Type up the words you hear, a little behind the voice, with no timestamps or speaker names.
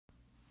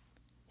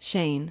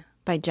Shane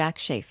by Jack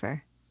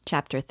Schaefer,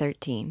 Chapter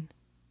 13.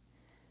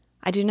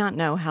 I do not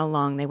know how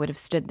long they would have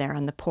stood there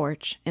on the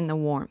porch in the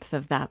warmth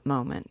of that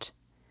moment.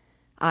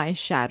 I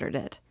shattered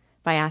it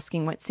by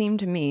asking what seemed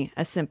to me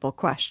a simple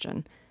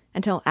question,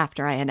 until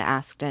after I had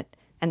asked it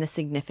and the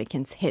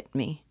significance hit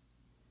me.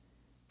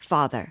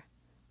 "Father,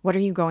 what are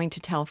you going to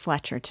tell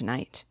Fletcher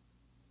tonight?"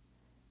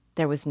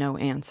 There was no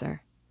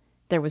answer.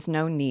 There was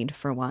no need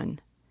for one.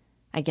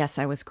 I guess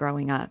I was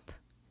growing up.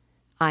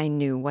 I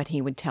knew what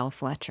he would tell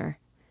Fletcher.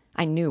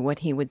 I knew what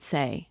he would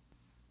say.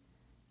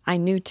 I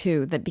knew,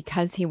 too, that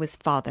because he was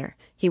father,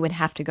 he would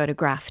have to go to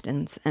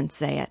Grafton's and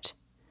say it.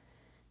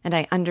 And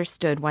I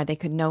understood why they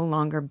could no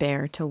longer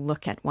bear to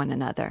look at one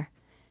another,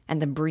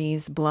 and the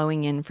breeze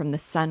blowing in from the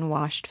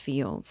sun-washed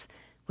fields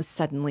was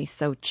suddenly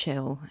so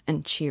chill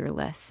and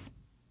cheerless.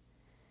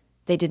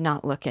 They did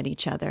not look at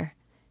each other.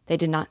 They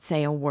did not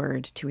say a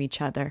word to each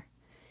other.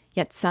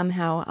 Yet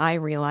somehow I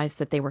realized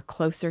that they were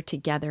closer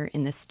together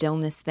in the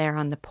stillness there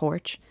on the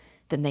porch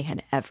than they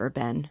had ever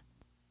been.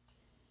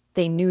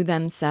 They knew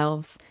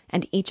themselves,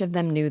 and each of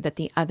them knew that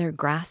the other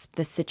grasped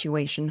the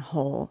situation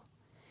whole.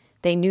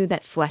 They knew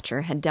that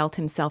Fletcher had dealt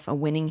himself a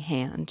winning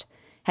hand,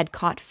 had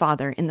caught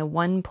father in the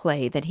one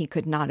play that he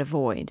could not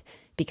avoid,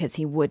 because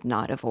he would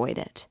not avoid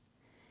it.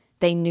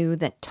 They knew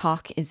that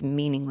talk is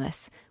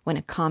meaningless when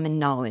a common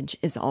knowledge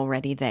is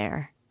already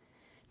there.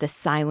 The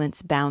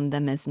silence bound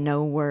them as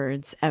no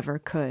words ever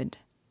could.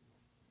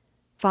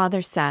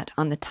 Father sat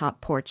on the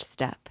top porch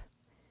step.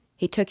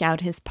 He took out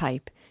his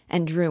pipe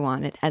and drew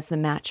on it as the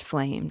match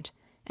flamed,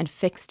 and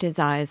fixed his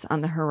eyes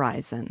on the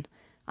horizon,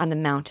 on the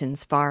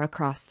mountains far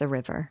across the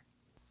river.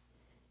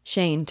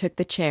 Shane took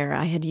the chair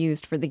I had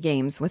used for the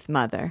games with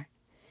Mother.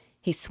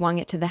 He swung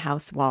it to the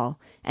house wall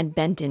and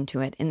bent into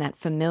it in that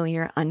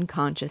familiar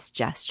unconscious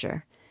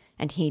gesture,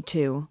 and he,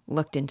 too,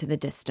 looked into the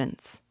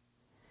distance.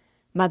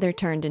 Mother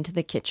turned into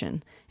the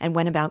kitchen and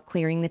went about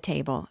clearing the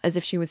table as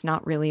if she was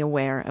not really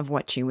aware of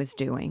what she was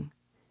doing.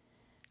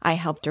 I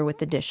helped her with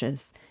the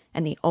dishes,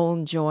 and the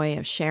old joy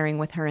of sharing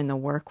with her in the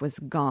work was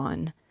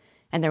gone,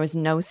 and there was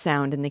no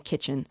sound in the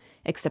kitchen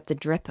except the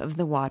drip of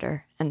the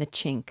water and the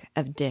chink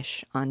of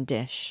dish on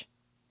dish.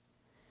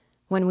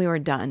 When we were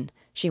done,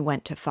 she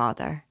went to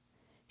Father.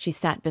 She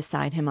sat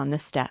beside him on the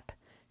step,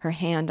 her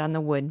hand on the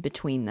wood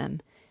between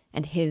them,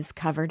 and his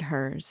covered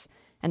hers,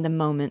 and the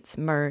moments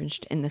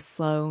merged in the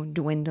slow,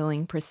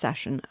 dwindling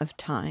procession of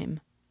time.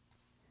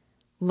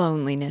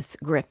 Loneliness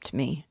gripped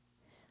me.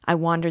 I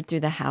wandered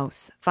through the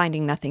house,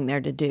 finding nothing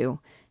there to do,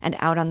 and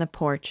out on the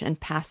porch and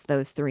past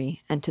those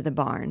three and to the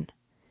barn.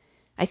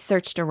 I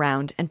searched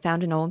around and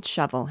found an old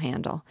shovel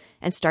handle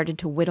and started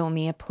to whittle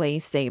me a play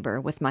saber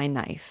with my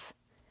knife.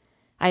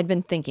 I had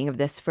been thinking of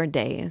this for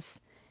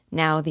days.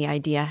 Now the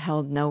idea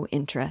held no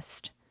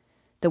interest.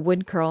 The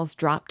wood curls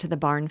dropped to the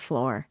barn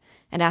floor,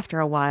 and after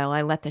a while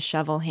I let the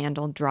shovel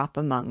handle drop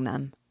among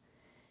them.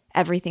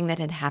 Everything that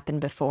had happened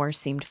before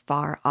seemed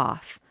far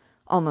off,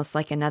 almost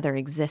like another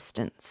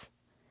existence.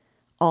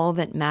 All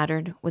that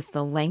mattered was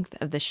the length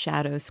of the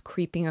shadows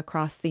creeping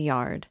across the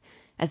yard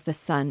as the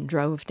sun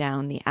drove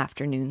down the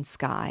afternoon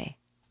sky.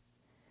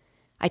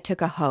 I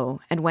took a hoe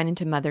and went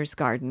into Mother's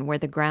garden where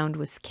the ground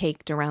was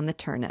caked around the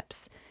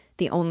turnips,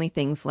 the only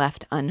things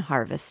left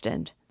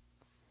unharvested.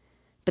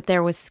 But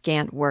there was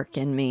scant work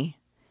in me.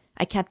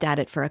 I kept at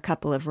it for a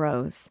couple of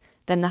rows,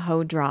 then the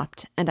hoe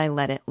dropped and I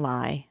let it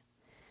lie.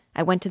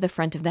 I went to the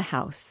front of the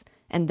house,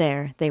 and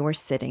there they were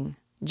sitting,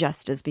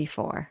 just as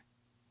before.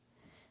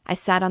 I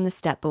sat on the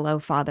step below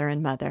Father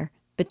and Mother,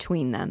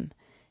 between them,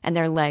 and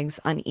their legs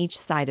on each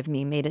side of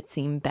me made it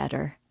seem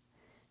better.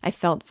 I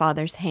felt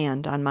Father's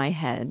hand on my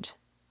head.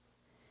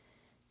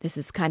 "This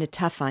is kind of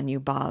tough on you,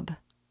 Bob."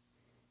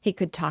 He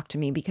could talk to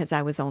me because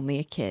I was only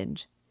a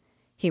kid.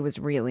 He was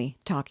really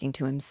talking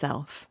to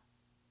himself.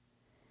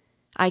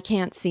 "I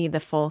can't see the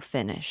full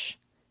finish,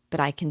 but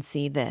I can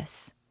see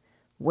this.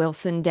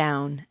 Wilson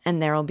down,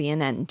 and there'll be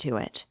an end to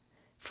it.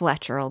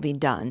 Fletcher'll be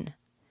done.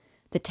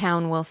 The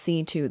town will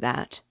see to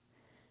that.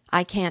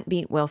 I can't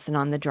beat Wilson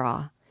on the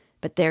draw,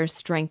 but there's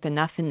strength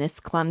enough in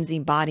this clumsy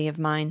body of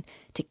mine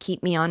to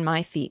keep me on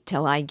my feet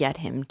till I get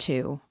him,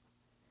 too."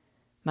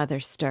 Mother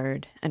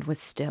stirred and was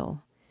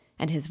still,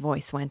 and his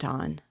voice went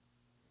on.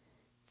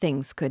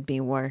 "Things could be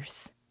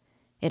worse.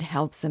 It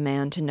helps a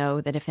man to know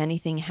that if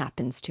anything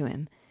happens to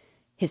him,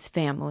 his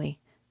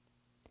family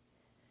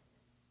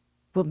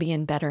will be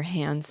in better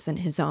hands than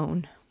his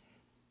own."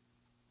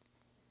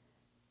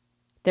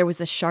 There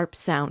was a sharp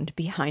sound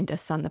behind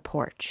us on the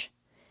porch.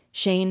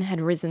 Shane had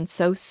risen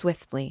so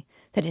swiftly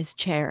that his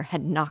chair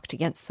had knocked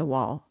against the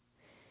wall.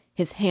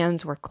 His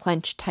hands were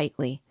clenched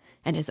tightly,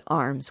 and his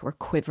arms were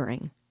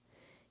quivering.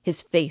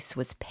 His face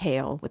was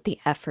pale with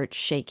the effort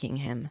shaking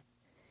him.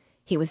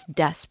 He was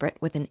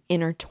desperate with an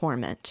inner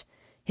torment,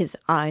 his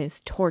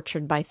eyes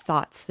tortured by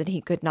thoughts that he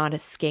could not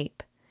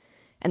escape,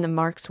 and the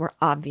marks were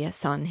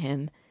obvious on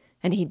him,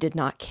 and he did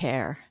not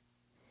care.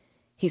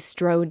 He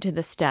strode to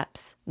the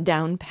steps,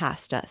 down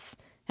past us,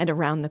 and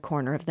around the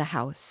corner of the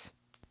house.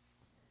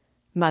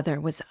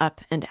 Mother was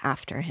up and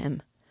after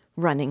him,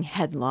 running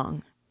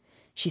headlong.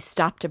 She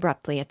stopped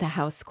abruptly at the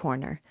house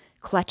corner,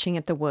 clutching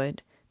at the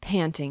wood,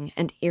 panting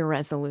and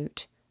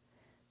irresolute.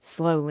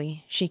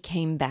 Slowly she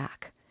came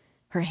back,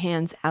 her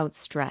hands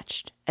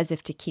outstretched as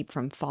if to keep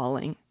from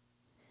falling.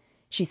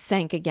 She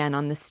sank again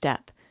on the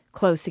step,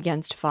 close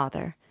against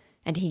Father,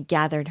 and he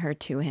gathered her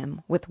to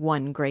him with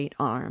one great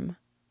arm.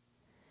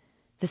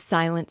 The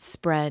silence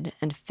spread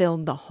and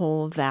filled the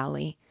whole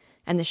valley,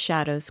 and the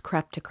shadows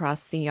crept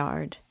across the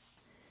yard.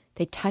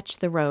 They touched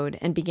the road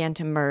and began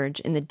to merge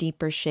in the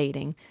deeper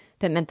shading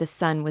that meant the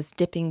sun was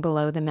dipping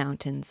below the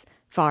mountains,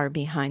 far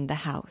behind the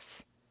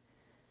house.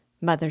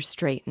 Mother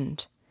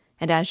straightened,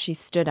 and as she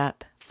stood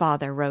up,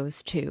 Father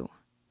rose too.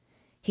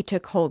 He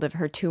took hold of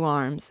her 2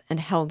 arms and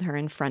held her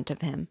in front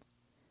of him.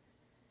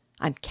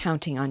 "I'm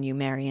counting on you,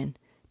 Marian,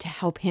 to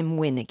help him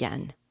win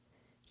again.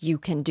 You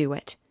can do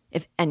it,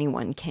 if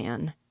anyone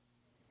can."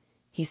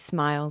 He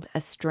smiled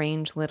a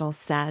strange little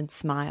sad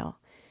smile,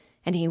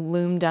 and he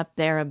loomed up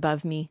there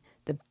above me,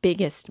 the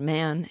biggest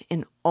man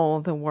in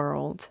all the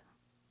world.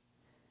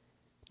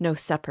 "No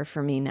supper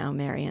for me now,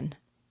 Marian.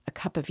 A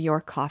cup of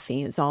your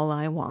coffee is all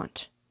I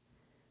want."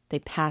 They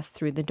passed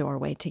through the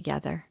doorway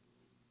together.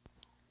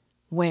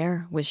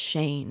 Where was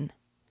Shane?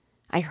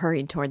 I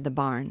hurried toward the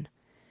barn.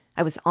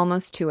 I was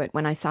almost to it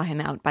when I saw him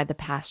out by the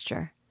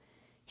pasture.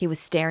 He was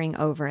staring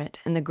over it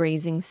and the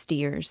grazing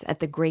steers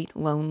at the great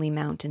lonely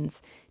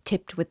mountains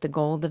tipped with the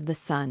gold of the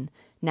sun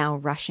now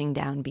rushing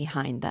down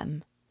behind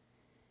them.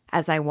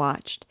 As I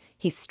watched,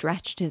 he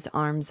stretched his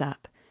arms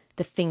up,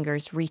 the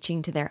fingers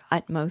reaching to their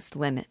utmost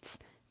limits,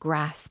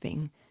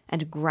 grasping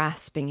and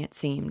grasping, it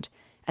seemed,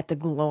 at the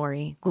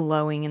glory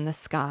glowing in the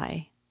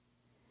sky.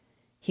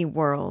 He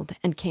whirled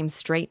and came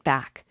straight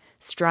back,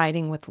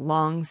 striding with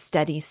long,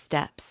 steady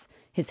steps,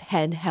 his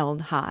head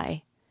held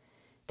high.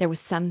 There was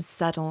some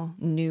subtle,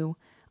 new,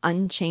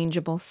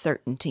 unchangeable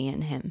certainty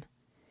in him.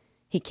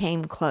 He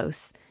came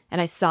close, and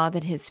I saw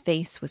that his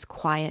face was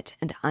quiet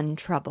and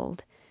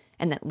untroubled,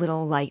 and that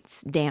little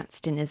lights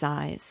danced in his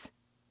eyes.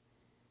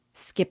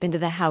 "Skip into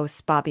the house,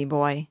 Bobby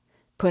boy.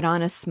 Put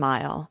on a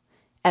smile.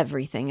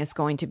 Everything is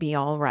going to be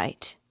all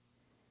right."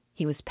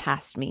 He was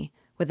past me,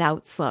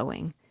 without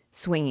slowing,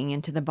 swinging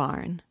into the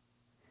barn.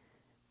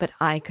 But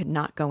I could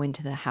not go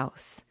into the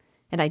house,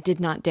 and I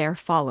did not dare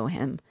follow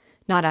him,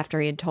 not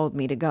after he had told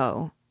me to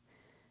go.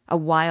 A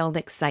wild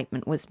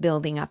excitement was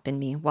building up in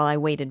me while I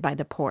waited by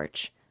the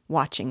porch,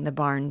 watching the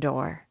barn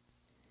door.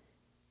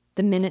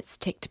 The minutes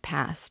ticked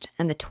past,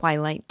 and the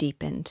twilight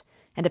deepened,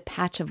 and a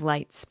patch of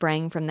light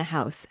sprang from the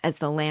house as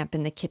the lamp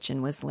in the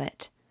kitchen was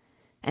lit.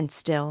 And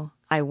still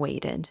I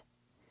waited.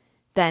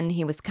 Then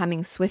he was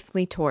coming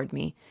swiftly toward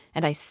me,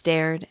 and I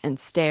stared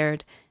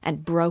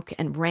and broke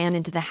and ran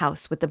into the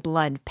house with the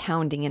blood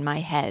pounding in my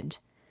head.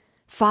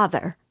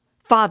 "Father!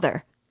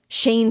 Father!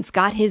 Shane's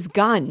got his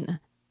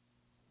gun!"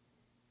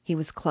 He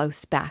was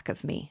close back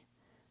of me.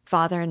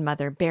 Father and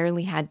Mother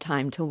barely had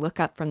time to look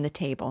up from the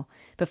table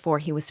before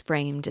he was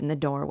framed in the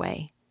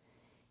doorway.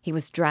 He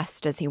was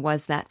dressed as he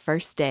was that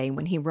first day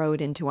when he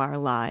rode into our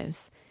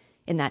lives,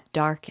 in that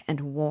dark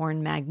and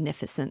worn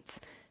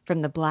magnificence,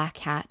 from the black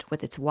hat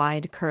with its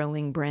wide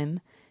curling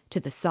brim to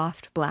the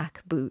soft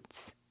black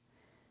boots.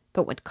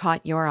 But what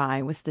caught your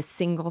eye was the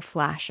single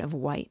flash of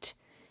white,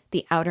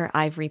 the outer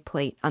ivory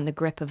plate on the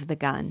grip of the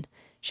gun,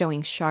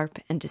 showing sharp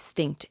and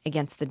distinct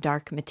against the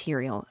dark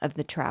material of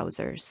the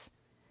trousers.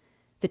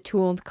 The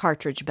tooled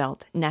cartridge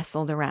belt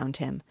nestled around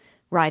him,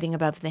 riding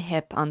above the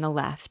hip on the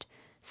left,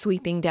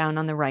 sweeping down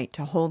on the right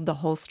to hold the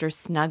holster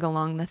snug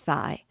along the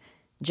thigh,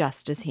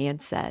 just as he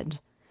had said.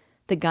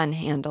 The gun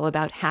handle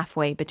about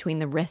halfway between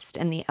the wrist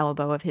and the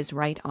elbow of his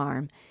right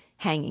arm,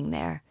 hanging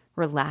there,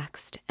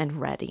 relaxed and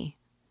ready.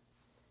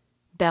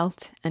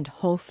 Belt and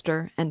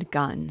holster and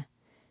gun.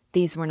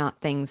 These were not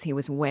things he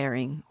was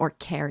wearing or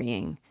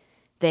carrying.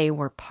 They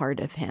were part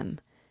of him,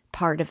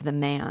 part of the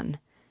man,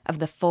 of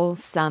the full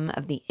sum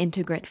of the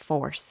integrate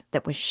force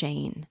that was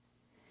Shane.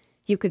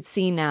 You could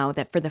see now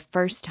that for the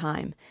first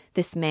time,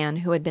 this man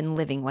who had been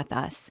living with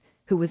us,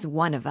 who was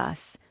one of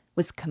us,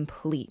 was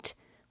complete,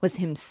 was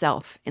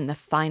himself in the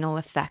final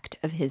effect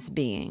of his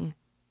being.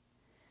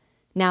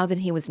 Now that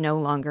he was no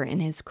longer in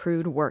his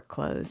crude work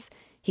clothes,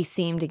 he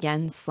seemed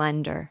again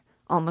slender,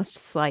 almost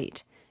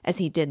slight, as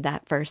he did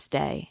that first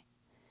day.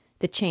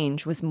 The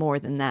change was more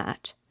than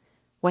that.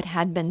 What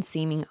had been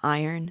seeming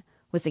iron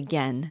was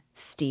again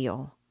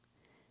steel.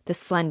 The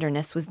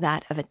slenderness was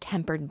that of a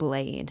tempered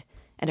blade,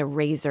 and a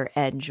razor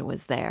edge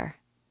was there.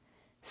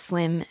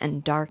 Slim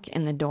and dark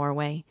in the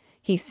doorway,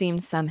 he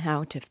seemed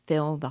somehow to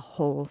fill the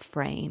whole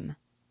frame.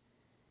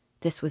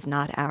 This was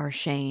not our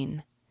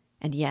Shane,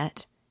 and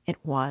yet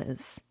it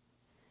was.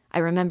 I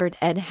remembered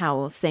Ed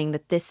Howell saying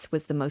that this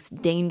was the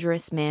most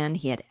dangerous man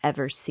he had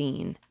ever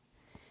seen.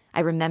 I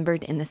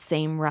remembered in the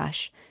same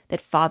rush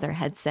that Father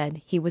had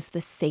said he was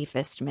the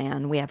safest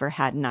man we ever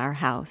had in our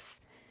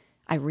house.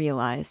 I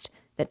realized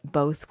that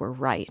both were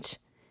right,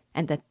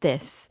 and that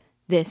this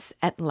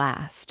at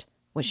last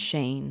was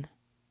Shane.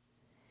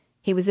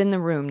 He was in the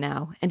room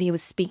now, and he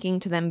was speaking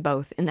to them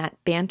both in that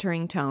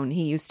bantering tone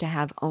he used to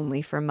have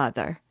only for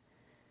Mother.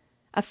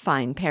 A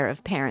fine pair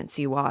of parents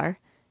you are.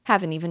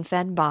 Haven't even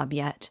fed Bob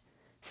yet.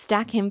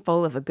 Stack him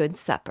full of a good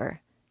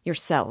supper.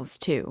 Yourselves,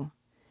 too.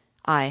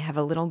 I have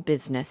a little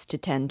business to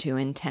tend to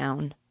in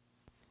town."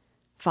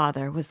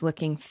 Father was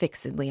looking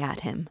fixedly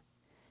at him.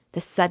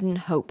 The sudden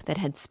hope that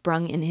had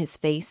sprung in his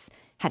face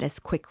had as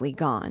quickly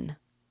gone.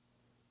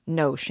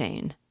 "No,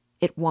 Shane,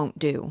 it won't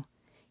do.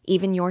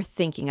 Even your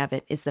thinking of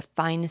it is the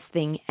finest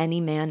thing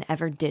any man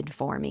ever did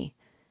for me.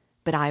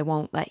 But I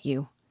won't let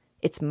you.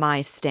 It's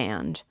my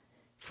stand.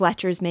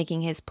 Fletcher's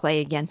making his play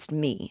against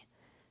me.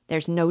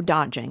 There's no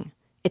dodging.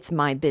 It's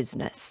my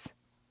business."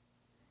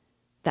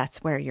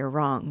 "That's where you're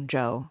wrong,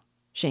 Joe,"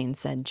 Shane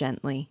said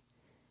gently.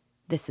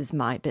 "This is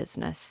my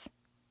business.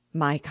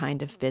 My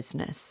kind of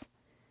business.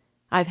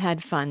 I've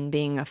had fun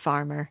being a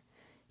farmer.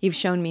 You've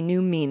shown me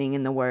new meaning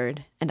in the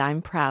word, and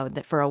I'm proud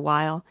that for a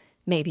while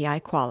maybe I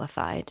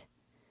qualified.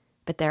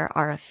 But there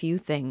are a few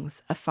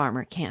things a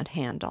farmer can't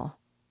handle."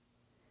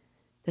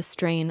 The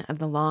strain of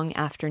the long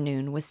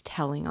afternoon was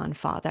telling on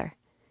Father.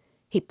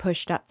 He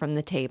pushed up from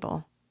the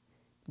table.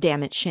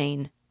 "Damn it,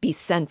 Shane, be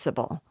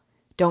sensible.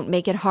 Don't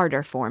make it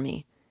harder for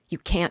me. You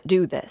can't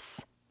do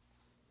this."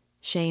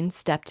 Shane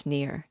stepped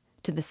near,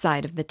 to the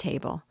side of the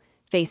table,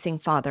 facing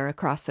Father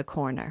across a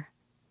corner.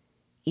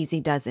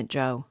 "Easy does it,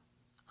 Joe.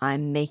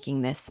 I'm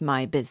making this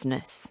my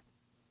business."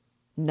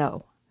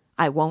 "No,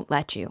 I won't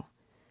let you.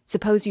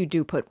 Suppose you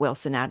do put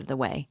Wilson out of the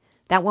way.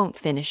 That won't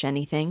finish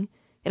anything.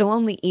 It'll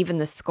only even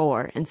the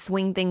score and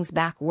swing things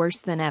back worse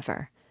than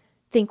ever.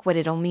 Think what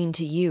it'll mean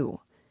to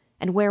you.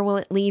 And where will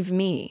it leave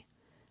me?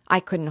 I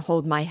couldn't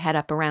hold my head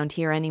up around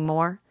here any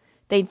more.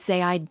 They'd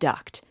say I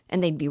ducked,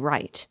 and they'd be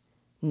right.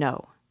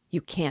 No,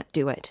 you can't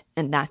do it,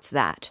 and that's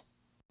that."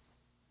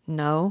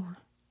 "No?"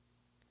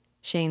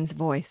 Shane's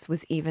voice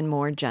was even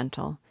more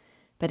gentle,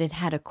 but it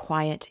had a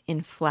quiet,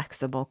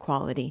 inflexible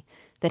quality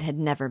that had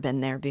never been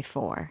there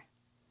before.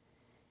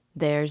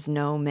 "There's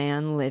no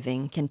man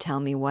living can tell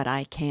me what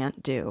I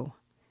can't do.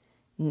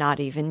 Not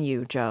even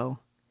you, Joe.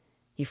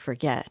 You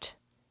forget.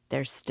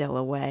 There's still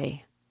a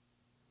way."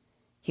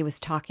 He was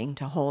talking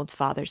to hold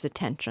Father's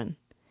attention.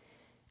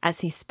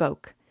 As he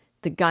spoke,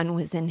 the gun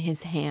was in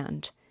his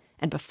hand,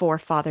 and before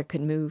Father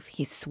could move,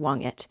 he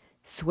swung it,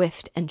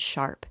 swift and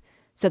sharp,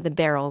 so the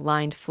barrel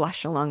lined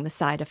flush along the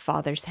side of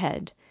Father's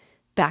head,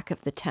 back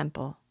of the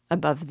temple,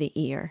 above the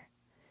ear.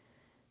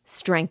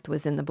 Strength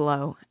was in the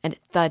blow, and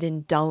it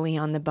thudded dully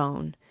on the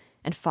bone,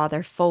 and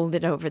Father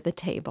folded over the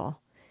table,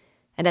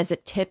 and as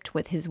it tipped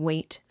with his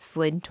weight,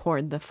 slid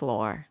toward the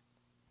floor.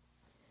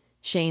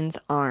 Shane's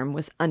arm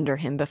was under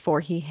him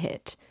before he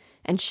hit,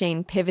 and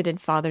Shane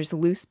pivoted Father's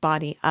loose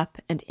body up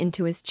and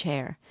into his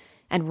chair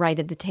and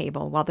righted the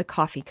table while the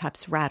coffee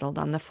cups rattled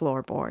on the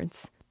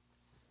floorboards.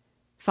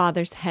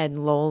 Father's head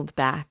lolled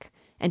back,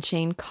 and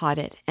Shane caught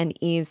it and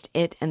eased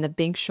it and the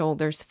big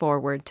shoulders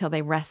forward till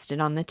they rested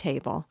on the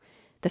table,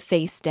 the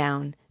face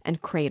down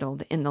and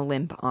cradled in the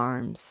limp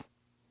arms.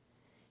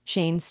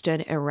 Shane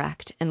stood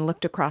erect and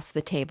looked across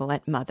the table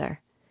at Mother.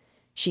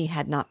 She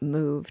had not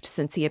moved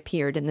since he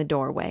appeared in the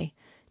doorway,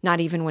 not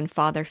even when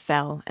Father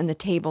fell and the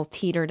table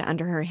teetered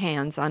under her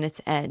hands on its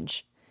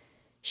edge.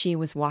 She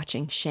was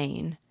watching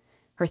Shane,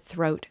 her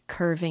throat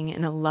curving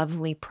in a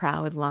lovely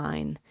proud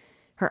line,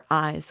 her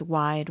eyes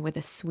wide with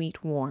a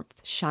sweet warmth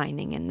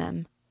shining in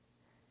them.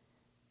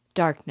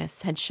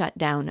 Darkness had shut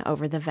down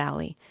over the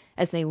valley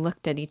as they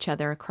looked at each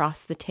other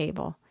across the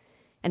table,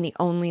 and the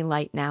only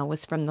light now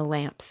was from the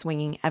lamp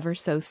swinging ever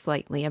so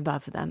slightly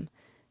above them,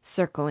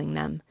 circling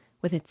them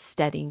with its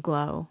steady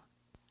glow.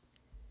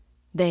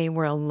 They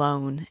were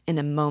alone in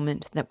a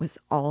moment that was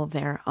all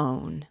their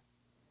own.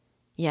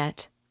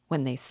 Yet,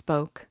 when they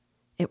spoke,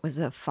 it was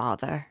of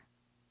Father.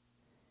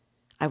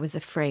 "I was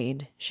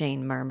afraid,"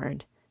 Shane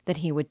murmured, "that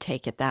he would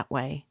take it that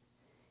way.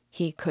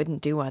 He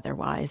couldn't do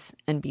otherwise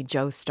and be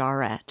Joe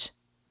Starrett."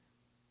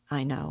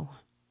 "I know."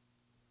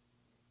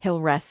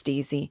 "He'll rest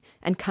easy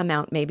and come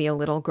out maybe a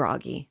little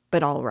groggy,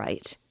 but all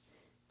right.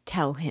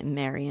 Tell him,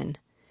 Marion.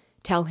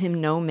 Tell him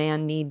no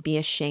man need be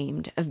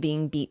ashamed of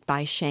being beat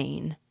by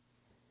Shane."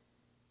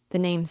 The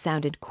name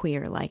sounded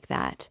queer like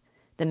that,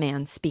 the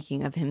man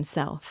speaking of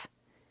himself.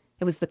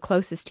 It was the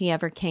closest he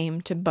ever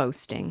came to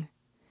boasting.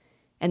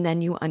 And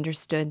then you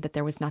understood that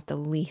there was not the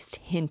least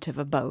hint of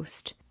a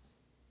boast.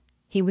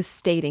 He was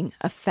stating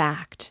a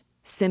fact,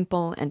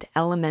 simple and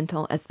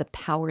elemental as the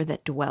power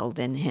that dwelled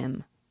in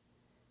him.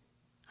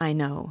 "I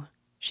know,"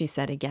 she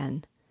said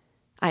again.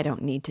 "I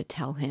don't need to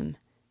tell him.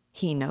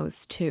 He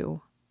knows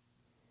too."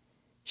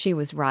 She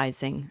was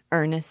rising,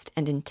 earnest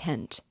and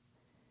intent.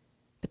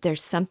 "But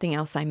there's something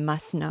else I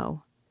must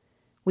know.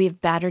 We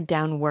have battered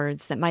down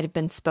words that might have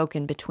been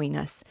spoken between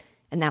us,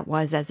 and that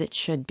was as it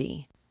should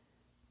be.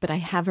 But I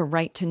have a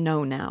right to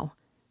know now.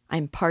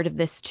 I'm part of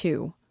this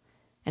too,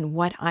 and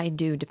what I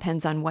do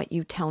depends on what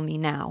you tell me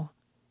now.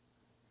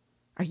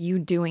 Are you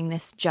doing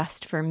this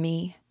just for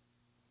me?"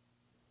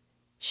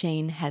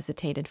 Shane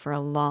hesitated for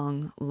a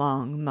long,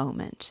 long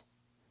moment.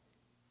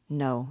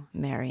 "No,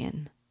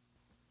 Marion."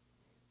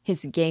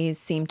 His gaze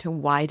seemed to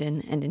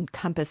widen and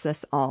encompass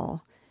us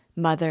all,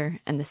 Mother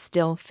and the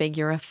still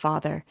figure of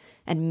father,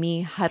 and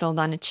me huddled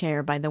on a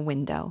chair by the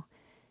window,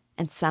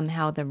 and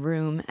somehow the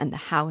room and the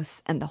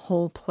house and the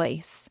whole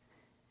place.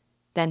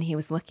 Then he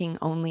was looking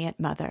only at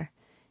Mother,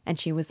 and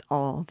she was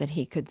all that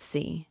he could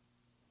see.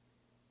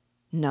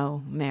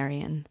 No,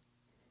 Marian,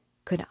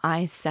 could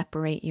I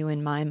separate you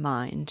in my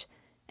mind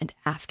and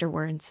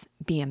afterwards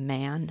be a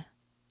man?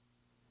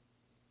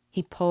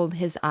 He pulled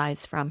his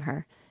eyes from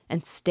her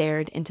and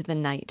stared into the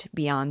night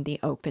beyond the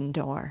open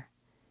door.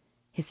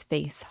 His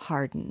face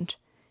hardened,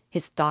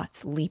 his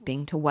thoughts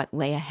leaping to what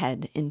lay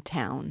ahead in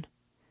town.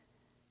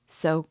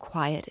 So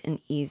quiet and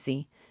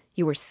easy,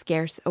 you were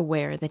scarce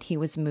aware that he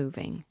was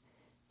moving.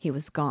 He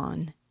was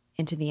gone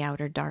into the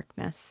outer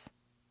darkness.